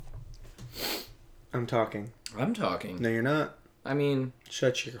I'm talking. I'm talking. No, you're not. I mean...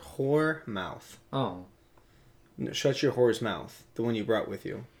 Shut your whore mouth. Oh. No, shut your whore's mouth. The one you brought with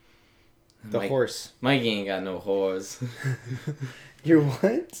you. The horse. Mikey ain't got no whores. Your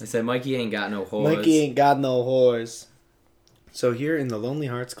what? I said Mikey ain't got no whores. Mikey ain't got no whores. So here in the Lonely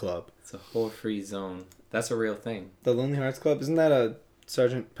Hearts Club. It's a whore-free zone. That's a real thing. The Lonely Hearts Club? Isn't that a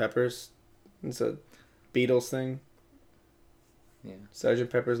Sgt. Pepper's? It's a Beatles thing. Yeah. Sgt.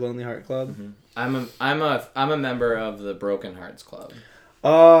 Pepper's Lonely Heart Club. Mm-hmm. I'm a member of the Broken Hearts Club.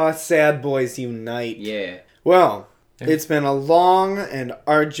 Oh, sad boys unite. Yeah. Well, it's been a long and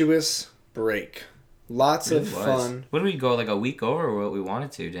arduous break. Lots of fun. What did we go, like a week over what we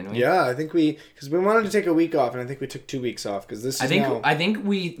wanted to, didn't we? Yeah, I think because we wanted to take a week off, and I think we took 2 weeks off, because this is I think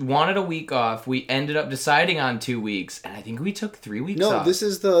we wanted a week off. We ended up deciding on 2 weeks, and I think we took 3 weeks off. No, this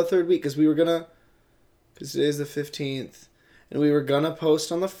is the third week, because because today's the 15th, and we were gonna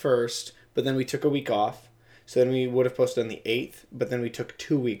post on the 1st, but then we took a week off, so then we would have posted on the 8th, but then we took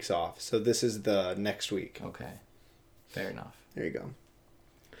 2 weeks off, so this is the next week. Okay. Fair enough. There you go.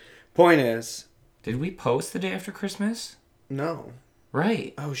 Point is... Did we post the day after Christmas? No.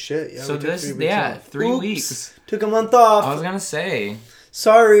 Right. Oh, shit. Yeah, so this, 3 weeks off. 3 Oops. weeks. Took a month off. I was going to say.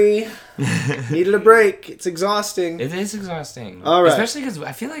 Sorry. Needed a break. It's exhausting. It is exhausting. All right. Especially because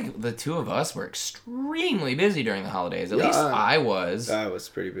I feel like the two of us were extremely busy during the holidays. At least I was. I was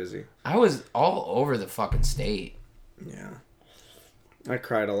pretty busy. I was all over the fucking state. Yeah. I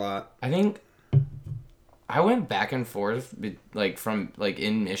cried a lot. I think I went back and forth, like, from, like,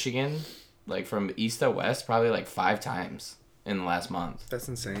 in Michigan, like, from east to west, probably, like, 5 times in the last month. That's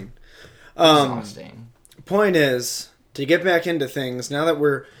insane. Exhausting. Point is, to get back into things, now that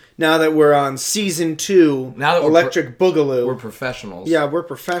we're on season 2, now that Electric Boogaloo. We're professionals. Yeah, we're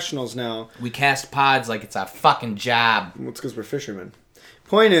professionals now. We cast pods like it's our fucking job. Well, it's because we're fishermen.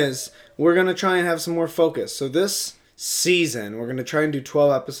 Point is, we're going to try and have some more focus. So this season, we're going to try and do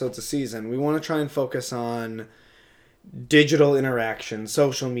 12 episodes a season. We want to try and focus on digital interaction,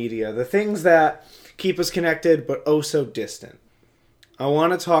 social media, the things that keep us connected but oh so distant. I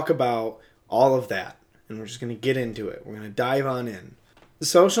want to talk about all of that, and we're just going to get into it. We're going to dive on in.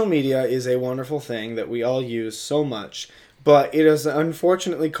 Social media is a wonderful thing that we all use so much, but it has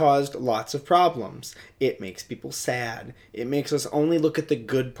unfortunately caused lots of problems. It makes people sad. It makes us only look at the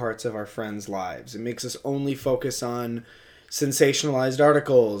good parts of our friends' lives. It makes us only focus on sensationalized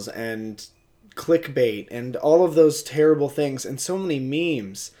articles and clickbait and all of those terrible things and so many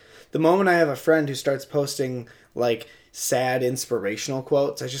memes. The moment I have a friend who starts posting like sad inspirational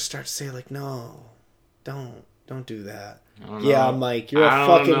quotes, I just start to say like, no, don't do that. Yeah, Mike, you're a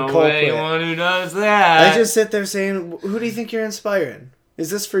fucking culprit. Anyone who does that. I just sit there saying, who do you think you're inspiring? Is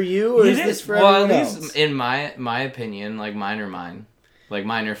this for you or is this for everyone else? At least in my opinion, like mine are mine. Like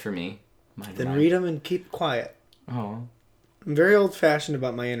mine are for me. Then read them and keep quiet. Oh. I'm very old-fashioned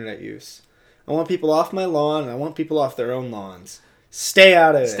about my internet use. I want people off my lawn and I want people off their own lawns. Stay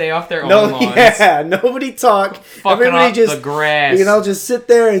out of it. Stay off their own lawns. Yeah, nobody talk. Fucking everybody just the grass. We can all just sit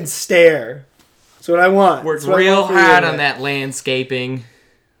there and stare. That's what I want. Worked real hard on that landscaping.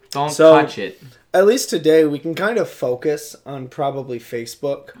 Don't touch it. At least today we can kind of focus on probably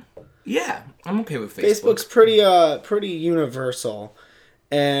Facebook. Yeah, I'm okay with Facebook. Facebook's pretty universal.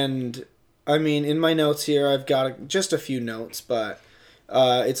 And I mean, in my notes here I've got just a few notes, but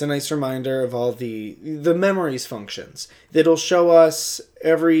it's a nice reminder of all the memories functions. That'll show us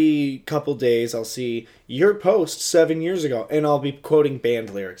every couple days. I'll see your post 7 years ago, and I'll be quoting band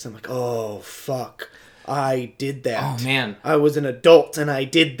lyrics. I'm like, oh, fuck. I did that. Oh, man. I was an adult, and I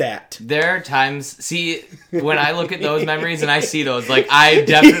did that. There are times, see, when I look at those memories and I see those, like, I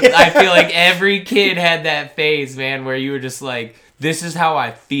feel like every kid had that phase, man, where you were just like, this is how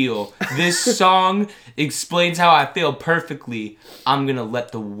I feel. This song explains how I feel perfectly. I'm gonna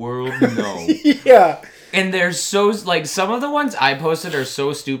let the world know. Yeah. And they're so, like, some of the ones I posted are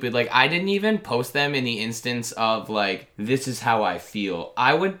so stupid. Like, I didn't even post them in the instance of, like, this is how I feel.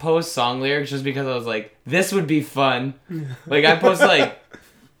 I would post song lyrics just because I was like, this would be fun. Like, I post, like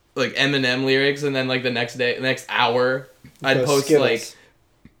Eminem lyrics, and then, like, the next hour, I'd post, Skittles. like,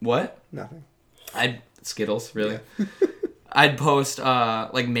 what? Nothing. Skittles, really? Yeah. I'd post,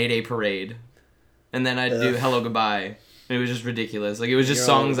 like, Mayday Parade. And then I'd do Hello Goodbye. It was just ridiculous. Like, it was just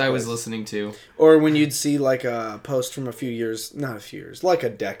songs I was listening to. Or when you'd see, like, a post from like a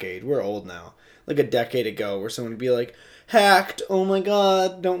decade. We're old now. Like a decade ago, where someone would be like, hacked, oh my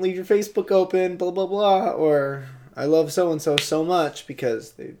god, don't leave your Facebook open, blah, blah, blah. Or, I love so-and-so so much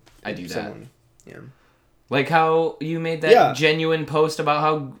because they... I do that. Yeah. Like how you made that genuine post about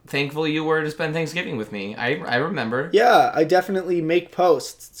how thankful you were to spend Thanksgiving with me. I remember. Yeah, I definitely make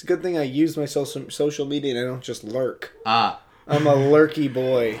posts. It's a good thing I use my social media and I don't just lurk. I'm a lurky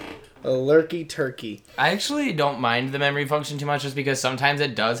boy. A lurky turkey. I actually don't mind the memory function too much just because sometimes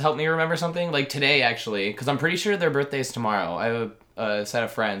it does help me remember something. Like today, actually, because I'm pretty sure their birthday's tomorrow. I have a set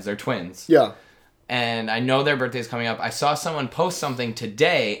of friends. They're twins. Yeah. And I know their birthday's coming up. I saw someone post something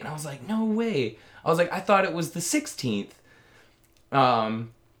today, and I was like, no way. I was like, I thought it was the 16th.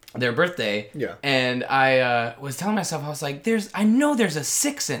 Their birthday. Yeah. And I was telling myself, I was like, I know there's a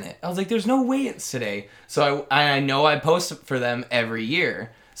 6 in it. I was like, there's no way it's today. So I know I post for them every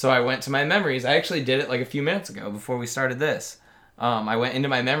year. So I went to my memories. I actually did it like a few minutes ago before we started this. I went into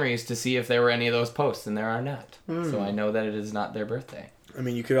my memories to see if there were any of those posts, and there are not. So I know that it is not their birthday. I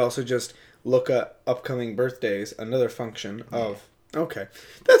mean, you could also just look at upcoming birthdays, another function of... Okay,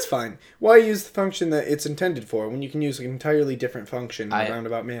 that's fine. Why use the function that it's intended for when you can use an entirely different function in a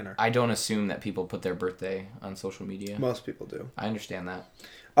roundabout manner? I don't assume that people put their birthday on social media. Most people do. I understand that.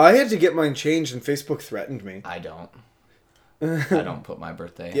 I had to get mine changed, and Facebook threatened me. I don't. I don't put my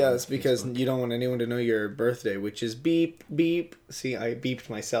birthday. Yeah, it's because you don't want anyone to know your birthday, which is beep, beep. See, I beeped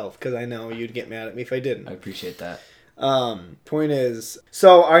myself because I know you'd get mad at me if I didn't. I appreciate that. Point is,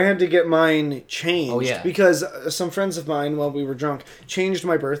 so I had to get mine changed because some friends of mine, while we were drunk, changed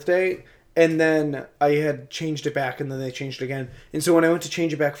my birthday, and then I had changed it back, and then they changed it again. And so when I went to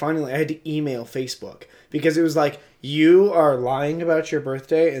change it back finally, I had to email Facebook because it was like, you are lying about your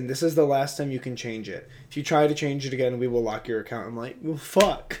birthday, and this is the last time you can change it. If you try to change it again, we will lock your account. I'm like, well,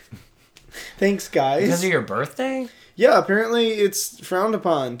 fuck. Thanks, guys. Because of your birthday? Yeah, apparently it's frowned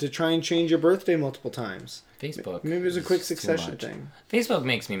upon to try and change your birthday multiple times. Facebook. Maybe it was a quick succession thing. Facebook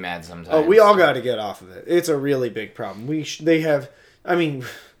makes me mad sometimes. Oh, we all got to get off of it. It's a really big problem. There's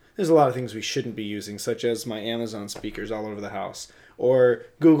a lot of things we shouldn't be using, such as my Amazon speakers all over the house, or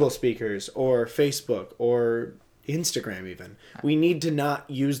Google speakers, or Facebook, or Instagram even. We need to not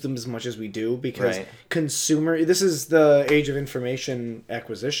use them as much as we do because this is the age of information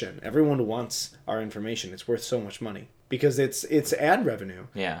acquisition. Everyone wants our information. It's worth so much money because it's ad revenue.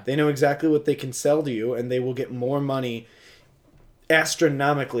 Yeah. They know exactly what they can sell to you, and they will get more money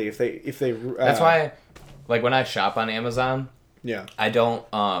astronomically if they That's why, like, when I shop on Amazon, yeah, I don't,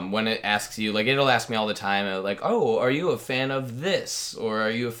 when it asks you, like, it'll ask me all the time, like, oh, are you a fan of this? Or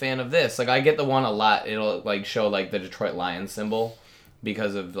are you a fan of this? Like, I get the one a lot. It'll, like, show, like, the Detroit Lions symbol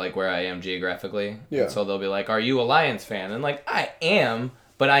because of, like, where I am geographically. Yeah. And so they'll be like, are you a Lions fan? And, like, I am,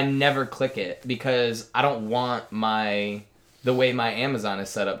 but I never click it because I don't want the way my Amazon is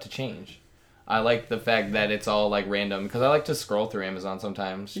set up to change. I like the fact that it's all, like, random because I like to scroll through Amazon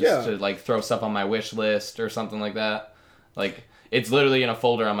sometimes just to, like, throw stuff on my wish list or something like that. Like, it's literally in a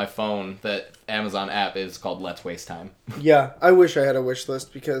folder on my phone that Amazon app is called Let's Waste Time. Yeah, I wish I had a wish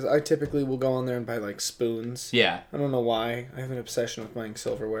list because I typically will go on there and buy, like, spoons. Yeah. I don't know why. I have an obsession with buying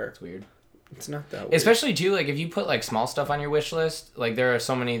silverware. It's weird. It's not that weird. Especially, too, like, if you put, like, small stuff on your wish list, like, there are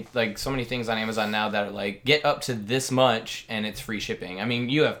so many things on Amazon now that are, like, get up to this much and it's free shipping. I mean,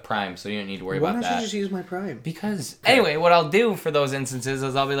 you have Prime, so you don't need to worry about that. Why don't you just use my Prime? Because, anyway, what I'll do for those instances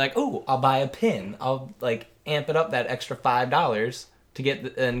is I'll be like, oh, I'll buy a pin. I'll, like, amp it up that extra $5 to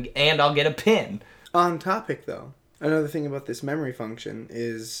get and I'll get a pin. On topic, though, another thing about this memory function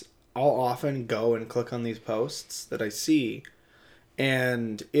is I'll often go and click on these posts that I see,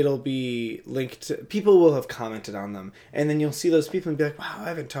 and it'll be linked to... People will have commented on them, and then you'll see those people and be like, wow, I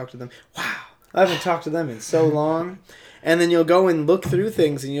haven't talked to them. Wow, I haven't talked to them in so long. And then you'll go and look through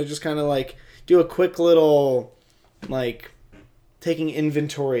things, and you'll just kind of, like, do a quick little, like... taking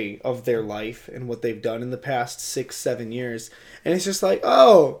inventory of their life and what they've done in the past 6-7 years. And it's just like,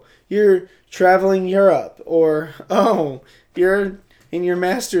 oh, you're traveling Europe, or, oh, you're in your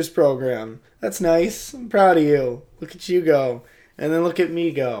master's program. That's nice. I'm proud of you. Look at you go. And then look at me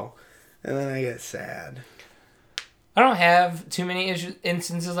go. And then I get sad. I don't have too many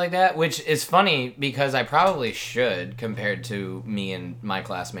instances like that, which is funny because I probably should compared to me and my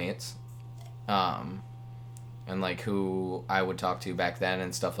classmates. And, like, who I would talk to back then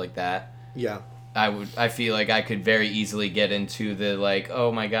and stuff like that. Yeah. I feel like I could very easily get into the, like,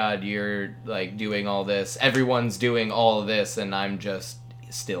 oh my god, you're, like, doing all this. Everyone's doing all of this, and I'm just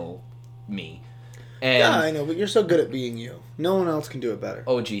still me. And yeah, I know, but you're so good at being you. No one else can do it better.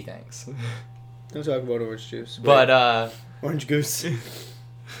 Oh, gee, thanks. Don't talk about orange juice. But, Orange goose.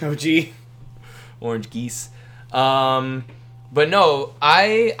 Oh, gee. Orange geese. But no,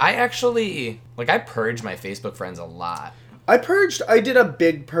 I actually, like, I purge my Facebook friends a lot. I did a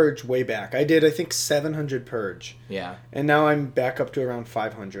big purge way back. I did, I think, 700 purge. Yeah. And now I'm back up to around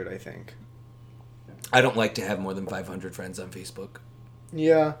 500, I think. I don't like to have more than 500 friends on Facebook.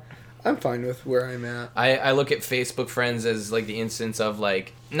 Yeah, I'm fine with where I'm at. I look at Facebook friends as like the instance of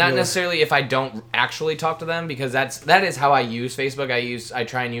like not Yeah. necessarily if I don't actually talk to them, because that is how I use Facebook. I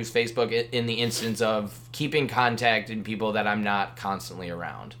try and use Facebook in the instance of keeping contact in people that I'm not constantly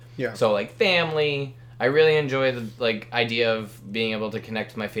around. Yeah. So like family, I really enjoy the like idea of being able to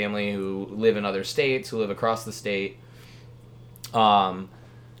connect with my family who live in other states, who live across the state.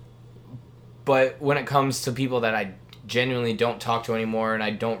 But when it comes to people that I genuinely don't talk to anymore, and I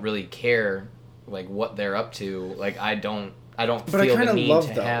don't really care like what they're up to, like I don't But feel I kind the of need love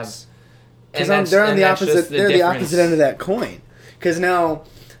to those. have. Because And they're on and the that's just opposite. They're the difference. opposite end of that coin. Because now,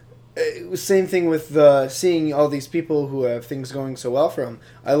 same thing with the seeing all these people who have things going so well for them.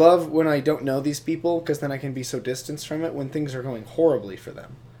 I love when I don't know these people because then I can be so distanced from it when things are going horribly for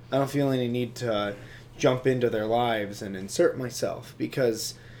them. I don't feel any need to jump into their lives and insert myself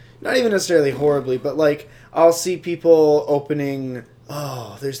because, not even necessarily horribly, but like I'll see people opening.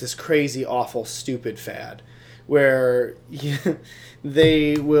 Oh, there's this crazy, awful, stupid fad where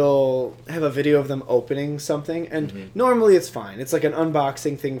they will have a video of them opening something, and normally it's fine. It's like an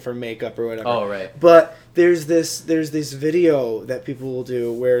unboxing thing for makeup or whatever. Oh, right. But there's this video that people will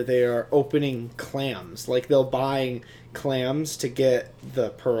do where they are opening clams. Like they'll buy clams to get the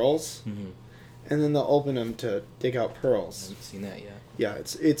pearls, and then they'll open them to dig out I pearls. haven't seen that yet. Yeah,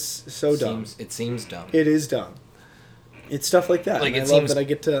 it's so dumb. It seems dumb. It is dumb. It's stuff like that. Like and it I love seems that I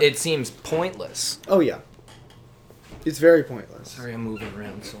get to. It seems pointless. Oh yeah, it's very pointless. Sorry, I'm moving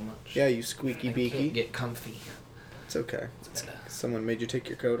around so much. Yeah, you squeaky I beaky. can't get comfy. It's okay. Someone made you take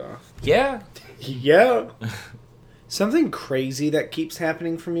your coat off. Yeah. Yeah. Something crazy that keeps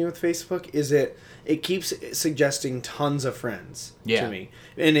happening for me with Facebook is it keeps suggesting tons of friends Yeah. to me,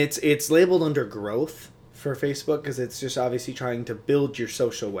 and it's labeled under growth for Facebook because it's just obviously trying to build your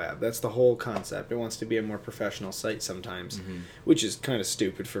social web. That's the whole concept. It wants to be a more professional site sometimes, which is kind of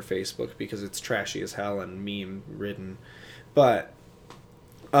stupid for Facebook because it's trashy as hell and meme ridden. But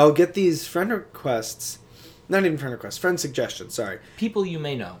I'll get these friend requests, not even friend requests, friend suggestions. Sorry. People you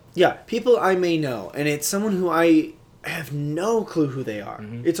may know. Yeah, people I may know, and it's someone who I have no clue who they are.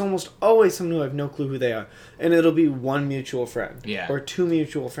 It's almost always someone who I have no clue who they are, and it'll be one mutual friend, Yeah. or two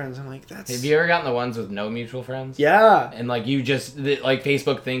mutual friends. I'm like, that's Have you ever gotten the ones with no mutual friends? yeah, And like you just like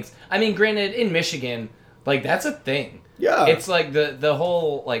Facebook thinks. I mean, granted, in Michigan, like that's a thing. yeah. It's like the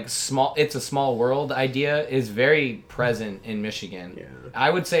whole like it's a small world idea is very present in Michigan. Yeah. I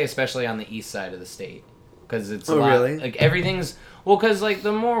would say especially on the east side of the state because it's a Oh, lot, really? like everything's well because like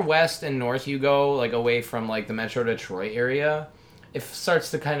the more west and north you go like away from like the Metro Detroit area, it starts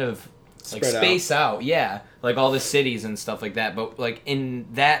to kind of like Spread out. space out. Yeah, like all the cities and stuff like that. But like in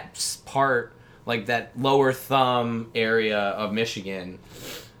that part, like that lower thumb area of Michigan,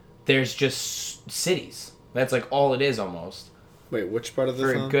 there's just cities. That's like all it is almost. Wait, which part of the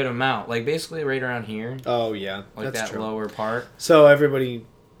For a thumb? good amount. Like basically right around here. Oh yeah, Like that's that true. lower part. So everybody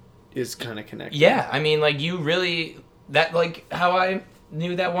is kind of connected. Yeah, I mean like you really that like how I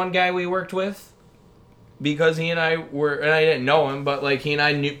knew that one guy we worked with because he and I were and I didn't know him, but like he and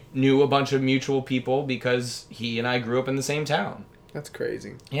I knew a bunch of mutual people because he and I grew up in the same town. That's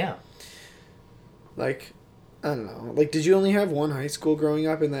crazy. Yeah. Like, I don't know. Like, did you only have one high school growing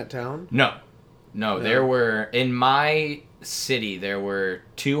up in that town? No, there were in my city there were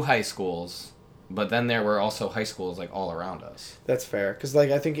 2 high schools, but then there were also high schools like all around us. That's fair, because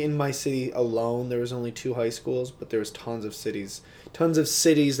like I think in my city alone there was only 2 high schools, but there was tons of cities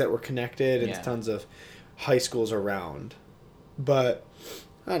that were connected and Yeah. tons of high schools around. But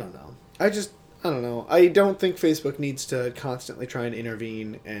I don't know. I don't know. I don't think Facebook needs to constantly try and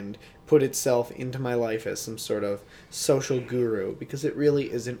intervene and put itself into my life as some sort of social guru because it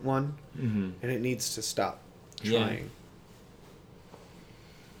really isn't one, and it needs to stop Yeah. trying.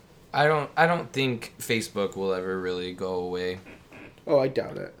 I don't think Facebook will ever really go away. Oh, I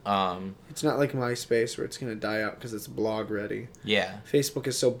doubt it. Um, It's not like MySpace where it's going to die out because it's blog ready. yeah. Facebook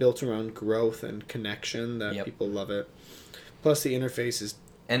is so built around growth and connection that Yep. people love it. Plus, the interface is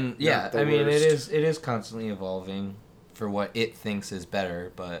And yeah, the I mean worst. it is constantly evolving for what it thinks is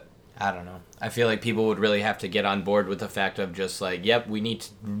better, but I don't know. I feel like people would really have to get on board with the fact of just like, yep, we need to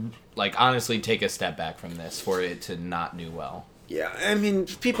like honestly take a step back from this for it to not do well. yeah. I mean,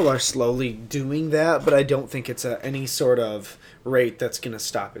 people are slowly doing that, but I don't think it's at any sort of rate that's going to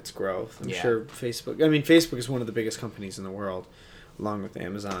stop its growth. I'm Yeah. sure Facebook. I mean, Facebook is one of the biggest companies in the world, along with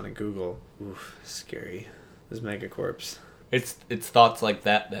Amazon and Google. Oof, scary. Those megacorps. It's thoughts like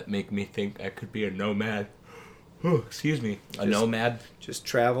that make me think I could be a nomad. Oh, excuse me. A nomad? Just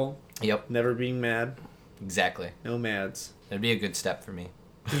travel, Yep, never being mad. exactly. Nomads. That'd be a good step for me.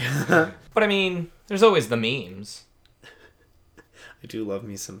 Yeah. But I mean, there's always the memes. I do love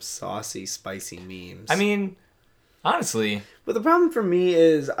me some saucy, spicy memes. I mean, honestly. But the problem for me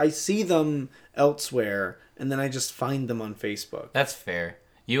is I see them elsewhere, and then I just find them on Facebook. That's fair.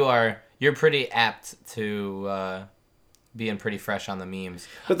 You're pretty apt to being pretty fresh on the memes.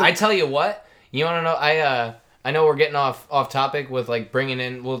 But I tell you what, you want to know? I know we're getting off topic with like bringing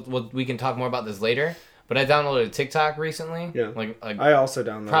in. We can talk more about this later. But I downloaded TikTok recently. Yeah. Like I also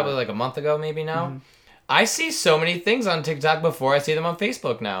downloaded. Probably like a month ago, maybe now. I see so many things on TikTok before I see them on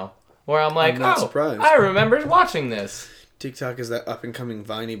Facebook now. Where I'm like, I'm not surprised. I remember watching this. TikTok is that up and coming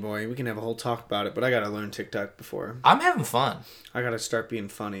Viney boy. We can have a whole talk about it, but I gotta learn TikTok before. I'm having fun. I gotta start being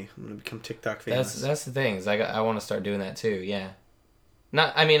funny. I'm gonna become TikTok famous. That's the thing. Is I want to start doing that too. Yeah.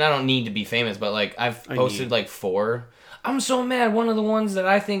 I don't need to be famous, but like I've posted like 4. I'm so mad. One of the ones that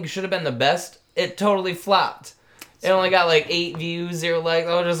I think should have been the best, it totally flopped. It only got like 8 views, 0 likes.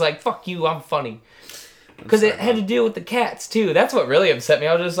 I was just like, fuck you, I'm funny. Because it had to deal with the cats too. That's what really upset me.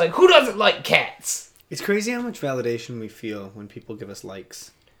 I was just like, who doesn't like cats? It's crazy how much validation we feel when people give us likes.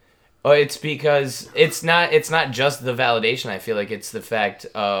 Oh, it's because it's not just the validation. I feel like it's the fact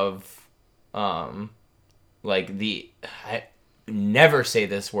of, like I never say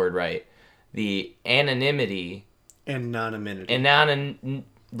this word right. The anonymity. Anonymity.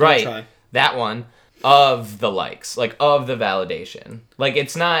 Right. That one. Of the likes, like of the validation, like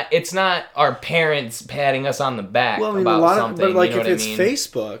it's not our parents patting us on the back about something. But like you know if it's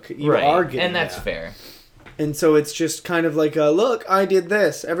Facebook, you are getting and that's fair. And so it's just kind of like, look, I did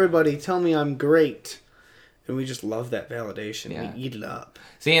this. Everybody, tell me I'm great, and we just love that validation. Yeah. We eat it up.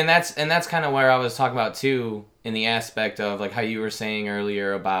 See, and that's kind of where I was talking about too, in the aspect of like how you were saying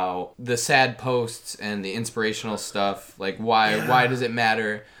earlier about the sad posts and the inspirational stuff. Like why does it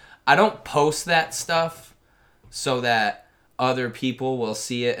matter? I don't post that stuff so that other people will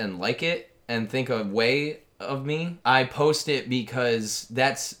see it and like it and think a way of me. I post it because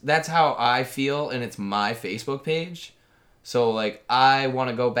that's how I feel, and it's my Facebook page. So like I want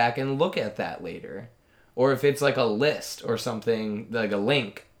to go back and look at that later. Or if it's like a list or something, like a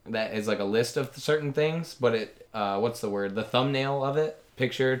link that is like a list of certain things, but it what's the word? The thumbnail of it,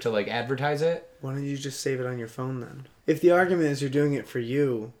 picture to like advertise it. Why don't you just save it on your phone then? If the argument is you're doing it for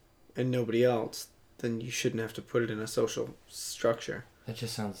you and nobody else, then you shouldn't have to put it in a social structure. That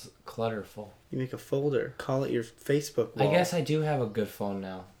just sounds clutterful. You make a folder. Call it your Facebook wall. I guess I do have a good phone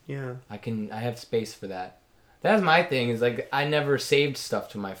now. Yeah. I have space for that. That's my thing, is like I never saved stuff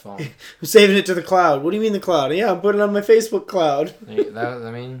to my phone. I'm saving it to the cloud. What do you mean the cloud? Yeah, I'm putting it on my Facebook cloud.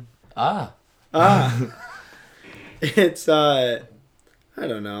 It's I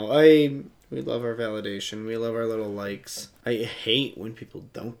don't know. We love our validation. We love our little likes. I hate when people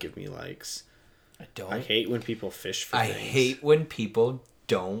don't give me likes. I hate when people fish for things. I hate when people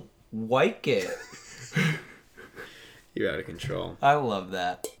don't like it. You're out of control. I love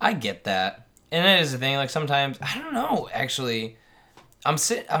that. I get that. And it is the thing, like sometimes, I don't know, actually, I'm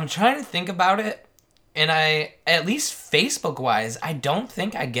trying to think about it, and at least Facebook-wise, I don't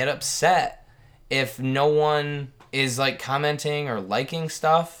think I get upset if no one is like commenting or liking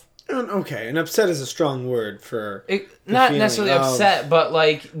stuff. Okay, and upset is a strong word for not necessarily upset, but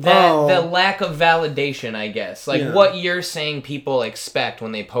like the lack of validation, I guess. Like what you're saying people expect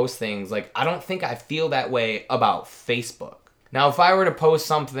when they post things. Like I don't think I feel that way about Facebook. Now, if I were to post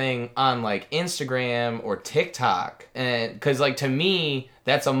something on like Instagram or TikTok, and because like to me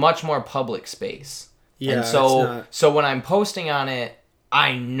that's a much more public space. Yeah. And so when I'm posting on it,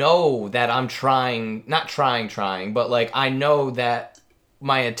 I know that I'm not trying, but like I know that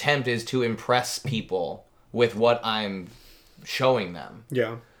my attempt is to impress people with what I'm showing them.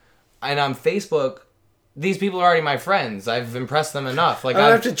 Yeah. And on Facebook, these people are already my friends. I've impressed them enough. Like I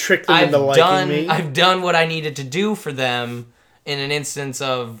don't have to trick them into liking me. I've done what I needed to do for them in an instance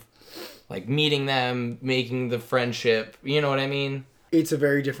of like meeting them, making the friendship. You know what I mean? It's a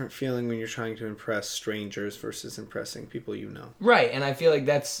very different feeling when you're trying to impress strangers versus impressing people you know. Right, and I feel like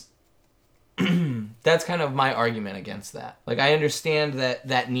that's that's kind of my argument against that. Like, I understand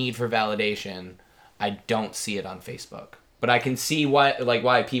that need for validation. I don't see it on Facebook. But I can see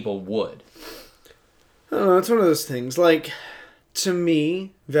why people would. I don't know, it's one of those things. Like, to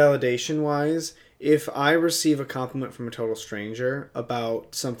me, validation-wise, if I receive a compliment from a total stranger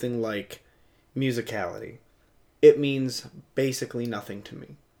about something like musicality, it means basically nothing to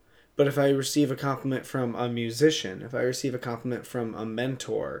me. But if I receive a compliment from a musician, if I receive a compliment from a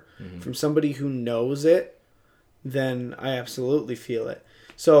mentor, from somebody who knows it, then I absolutely feel it.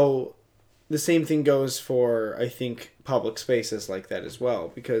 So the same thing goes for, I think, public spaces like that as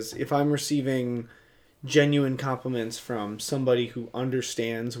well. Because if I'm receiving genuine compliments from somebody who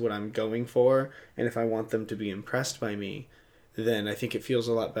understands what I'm going for, and if I want them to be impressed by me, then I think it feels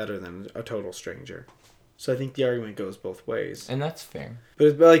a lot better than a total stranger. So I think the argument goes both ways. And that's fair. But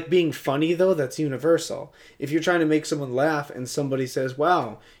it's like being funny, though, that's universal. If you're trying to make someone laugh and somebody says,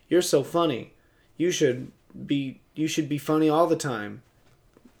 "Wow, you're so funny. You should be funny all the time."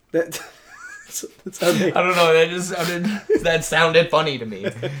 That's how they... I don't know. That sounded funny to me.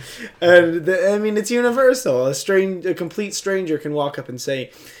 And I mean, it's universal. A complete stranger can walk up and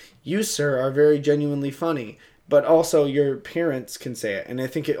say, "You, sir, are very genuinely funny." But also, your parents can say it, and I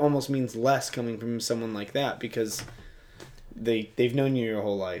think it almost means less coming from someone like that because they've known you your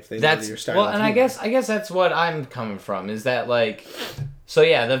whole life. They know that you're starting. Well, and I guess that's what I'm coming from is that like, so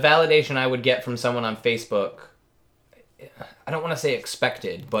yeah, the validation I would get from someone on Facebook, I don't want to say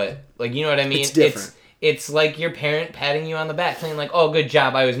expected, but like you know what I mean. It's different. It's like your parent patting you on the back, saying like, "Oh, good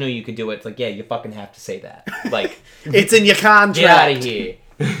job! I always knew you could do it." It's like, yeah, you fucking have to say that. Like, it's in your contract. Get out of here.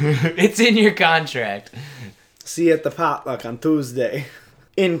 It's in your contract. See you at the potluck on Tuesday.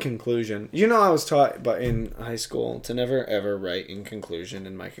 In conclusion, I was taught in high school to never ever write in conclusion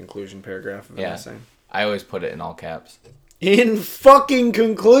in my conclusion paragraph of an essay. I always put it in all caps. In fucking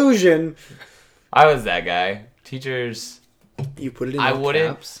conclusion. I was that guy. Teachers. You put it in all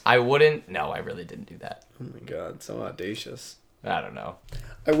caps? I wouldn't. No, I really didn't do that. Oh my god, so audacious. I don't know.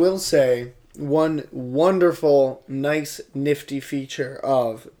 I will say one wonderful, nice, nifty feature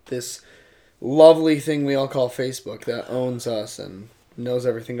of this lovely thing we all call Facebook that owns us and knows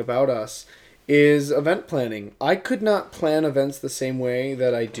everything about us is event planning. I could not plan events the same way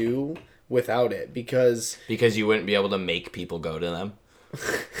that I do without it because you wouldn't be able to make people go to them.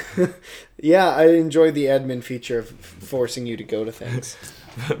 Yeah, I enjoy the admin feature of forcing you to go to things.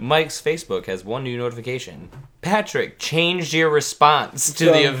 Mike's Facebook has one new notification. Patrick changed your response to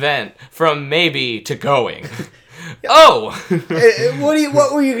the event from maybe to going. Oh!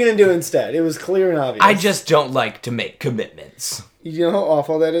 What were you going to do instead? It was clear and obvious. I just don't like to make commitments. You know how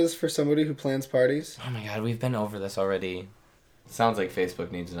awful that is for somebody who plans parties? Oh my god, we've been over this already. Sounds like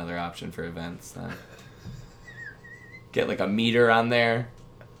Facebook needs another option for events. Get like a meter on there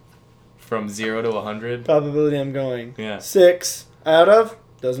from 0 to 100. Probability I'm going. Yeah. 6 out of?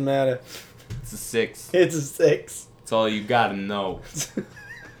 Doesn't matter. It's a 6. It's a 6. That's all you gotta know.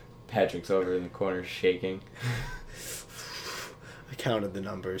 Patrick's over in the corner shaking. I counted the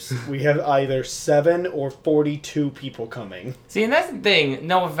numbers. We have either 7 or 42 people coming. See, and that's the thing,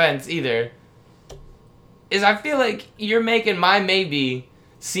 no offense either, is I feel like you're making my maybe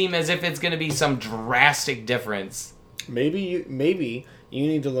seem as if it's going to be some drastic difference. Maybe you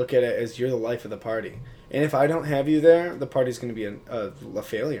need to look at it as you're the life of the party. And if I don't have you there, the party's going to be a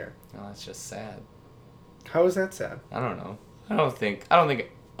failure. No, that's just sad. How is that sad? I don't know. I don't think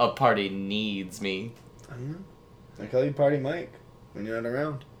a party needs me. I don't know. I call you Party Mike when you're not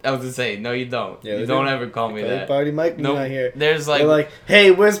around. I was going to say, no, you don't. Yeah, you don't ever call me that. Party Mike when you're not here. There's like... They're like, "Hey,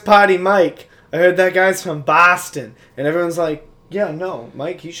 where's Party Mike? I heard that guy's from Boston." And everyone's like, "Yeah, no,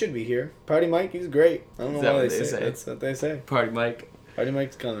 Mike, he should be here. Party Mike, he's great." I don't know why they say. That's what they say. Party Mike. Party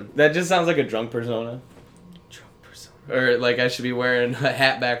Mike's coming. That just sounds like a drunk persona. Or like I should be wearing a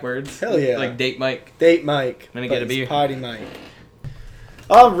hat backwards. Hell yeah. Like Date Mike. Date Mike. I'm gonna get a beer. Party Mike.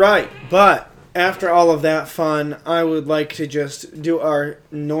 Alright, but after all of that fun, I would like to just do our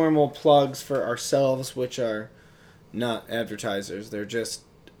normal plugs for ourselves, which are not advertisers. They're just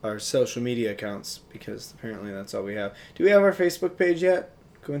our social media accounts, because apparently that's all we have. Do we have our Facebook page yet?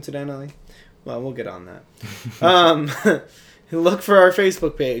 Coincidentally? Well, we'll get on that. Look for our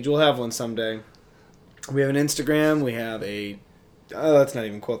Facebook page. We'll have one someday. We have an Instagram. We have a... let's not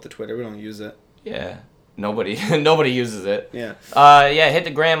even quote the Twitter. We don't use it. Yeah. Nobody uses it. Yeah. Hit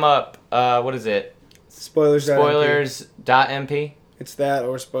the gram up. What is it? Spoilers.mp. It's that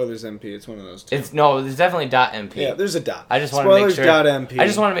or Spoilers MP. It's one of those two. It's definitely .mp. Yeah, there's a dot. I just want to make sure. Spoilers.mp. I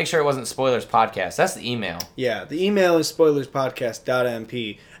just want to make sure it wasn't Spoilers Podcast. That's the email. Yeah, the email is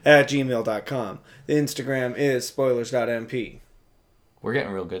spoilerspodcast.mp@gmail.com. The Instagram is spoilers.mp. We're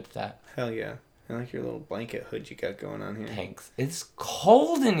getting real good at that. Hell yeah. I like your little blanket hood you got going on here. Thanks. It's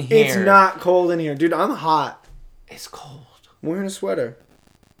cold in here. It's not cold in here. Dude, I'm hot. It's cold. I'm wearing a sweater.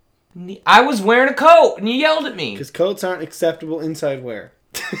 I was wearing a coat, and you yelled at me. Because coats aren't acceptable inside wear.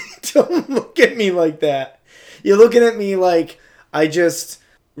 Don't look at me like that. You're looking at me like I just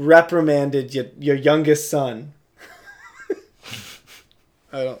reprimanded your youngest son.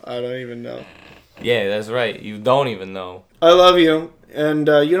 I don't even know. Yeah, that's right. You don't even know. I love you, and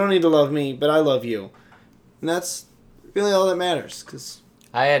you don't need to love me, but I love you. And that's really all that matters, because...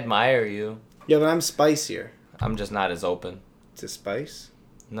 I admire you. Yeah, but I'm spicier. I'm just not as open. To spice?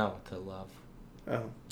 No, to love. Oh.